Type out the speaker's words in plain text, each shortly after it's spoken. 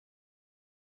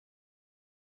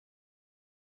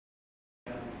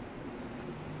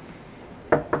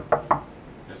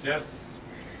Yes.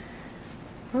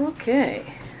 Okay.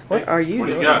 What Hey, are you what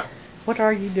do doing? you got? What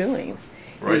are you doing?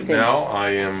 Right now I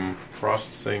am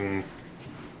processing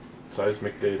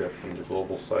seismic data from the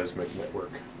global seismic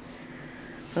network.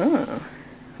 Oh,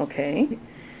 okay.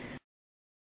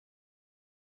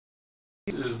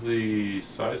 This is the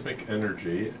seismic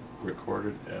energy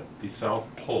recorded at the South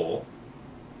Pole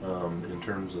in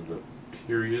terms of the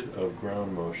period of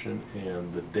ground motion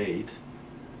and the date.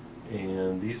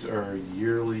 And these are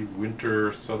yearly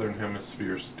winter southern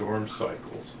hemisphere storm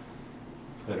cycles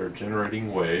that are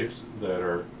generating waves that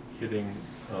are hitting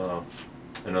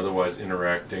and otherwise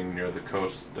interacting near the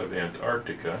coast of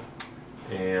Antarctica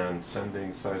and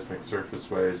sending seismic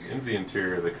surface waves into the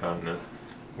interior of the continent,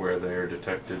 where they are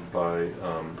detected by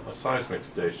a seismic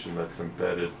station that's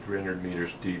embedded 300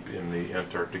 meters deep in the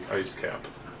Antarctic ice cap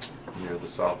near the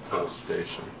South Pole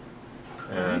Station.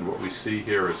 And what we see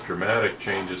here is dramatic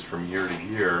changes from year to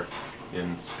year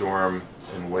in storm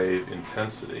and wave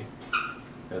intensity,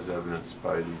 as evidenced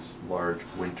by these large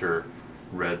winter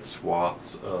red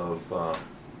swaths of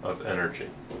energy.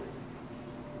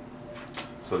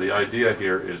 So the idea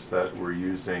here is that we're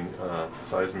using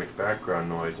seismic background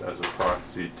noise as a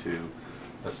proxy to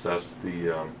assess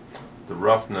the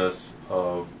roughness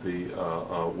of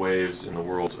the waves in the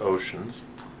world's oceans,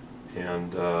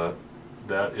 and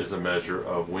that is a measure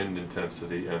of wind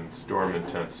intensity and storm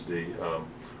intensity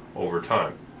over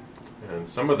time. And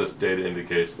some of this data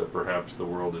indicates that perhaps the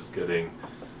world is getting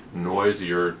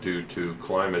noisier due to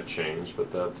climate change, but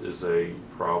that is a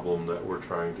problem that we're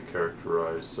trying to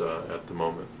characterize at the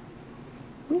moment.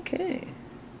 Okay.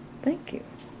 Thank you.